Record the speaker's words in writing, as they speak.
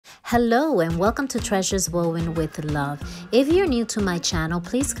Hello and welcome to Treasures Woven with Love. If you're new to my channel,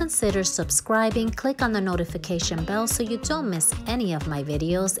 please consider subscribing, click on the notification bell so you don't miss any of my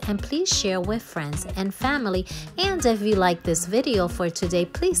videos, and please share with friends and family. And if you like this video for today,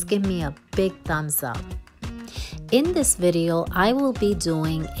 please give me a big thumbs up. In this video, I will be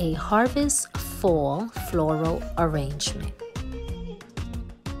doing a harvest fall floral arrangement.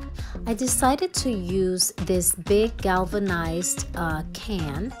 I decided to use this big galvanized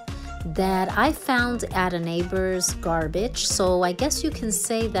can that I found at a neighbor's garbage. So I guess you can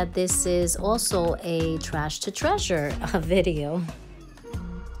say that this is also a trash to treasure video.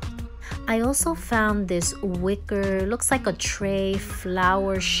 I also found this wicker, looks like a tray,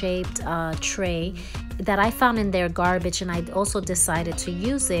 flower shaped tray that I found in their garbage, and I also decided to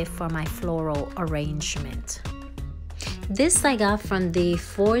use it for my floral arrangement. This I got from the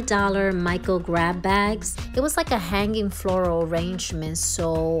 $4 Michael grab bags. It was like a hanging floral arrangement,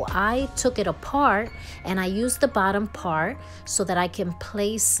 so I took it apart and I used the bottom part so that I can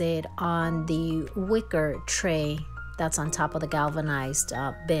place it on the wicker tray that's on top of the galvanized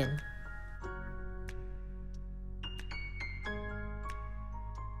bin.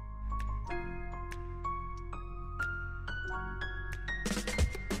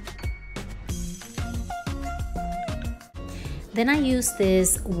 Then I used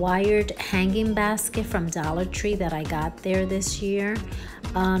this wired hanging basket from Dollar Tree that I got there this year.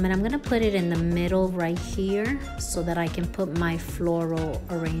 And I'm gonna put it in the middle right here so that I can put my floral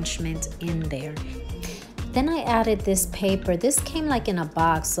arrangement in there. Then I added this paper. This came like in a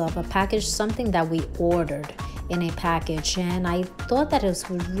box of a package, something that we ordered in a package. And I thought that it was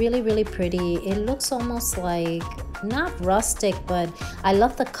really pretty. It looks almost like, not rustic, but I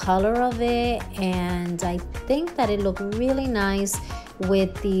love the color of it, and I think that it looked really nice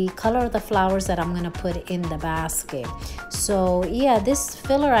with the color of the flowers that I'm gonna put in the basket. So yeah, this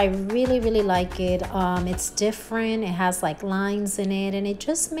filler, I really like it. It's different. It has like lines in it, and it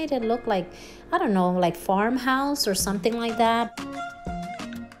just made it look like, I don't know, like farmhouse or something like that.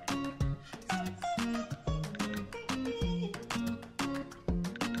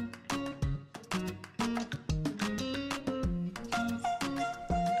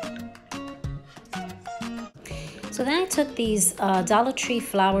 So then I took these Dollar Tree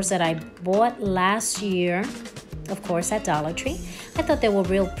flowers that I bought last year, of course at Dollar Tree. I thought they were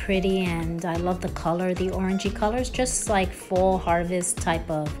real pretty, and I love the color, the orangey colors, just like fall harvest type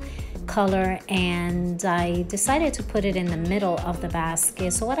of color. And I decided to put it in the middle of the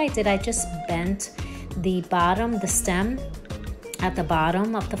basket. So what I did, I just bent the bottom, the stem at the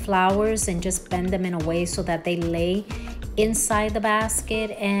bottom of the flowers, and just bend them in a way so that they lay inside the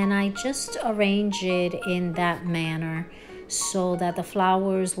basket, and I just arrange it in that manner so that the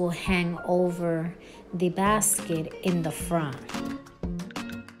flowers will hang over the basket in the front.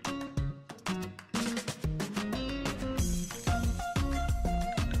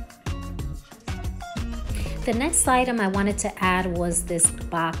 The next item I wanted to add was this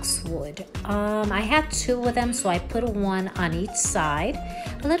boxwood. I had two of them, so I put one on each side,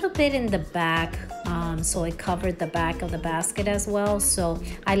 a little bit in the back, so it covered the back of the basket as well. So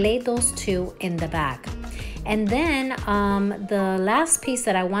I laid those two in the back. And then the last piece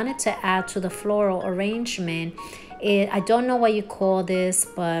that I wanted to add to the floral arrangement, I don't know what you call this,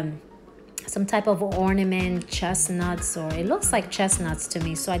 but some type of ornament, chestnuts, or it looks like chestnuts to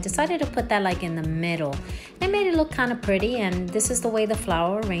me. So I decided to put that like in the middle. It made it look kind of pretty, and this is the way the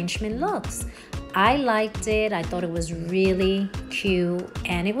flower arrangement looks. I liked it. I thought it was really cute,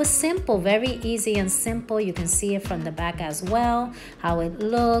 and it was simple, very easy and simple. You can see it from the back as well, how it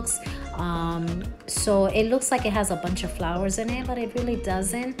looks. So it looks like it has a bunch of flowers in it, but it really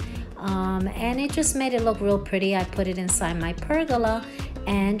doesn't. And it just made it look real pretty. I put it inside my pergola,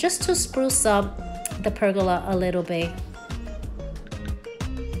 and just to spruce up the pergola a little bit.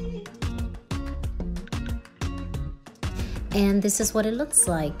 And this is what it looks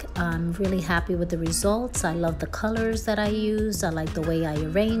like. I'm really happy with the results. I love the colors that I used. I like the way I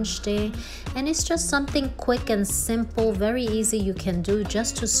arranged it. And it's just something quick and simple, very easy you can do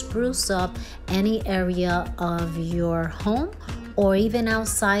just to spruce up any area of your home, or even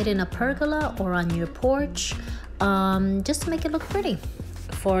outside in a pergola or on your porch, just to make it look pretty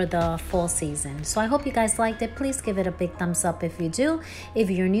for the fall season. So I hope you guys liked it. Please give it a big thumbs up if you do. If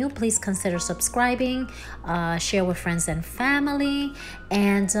you're new, please consider subscribing, share with friends and family.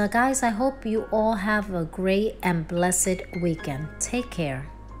 And guys, I hope you all have a great and blessed weekend. Take care.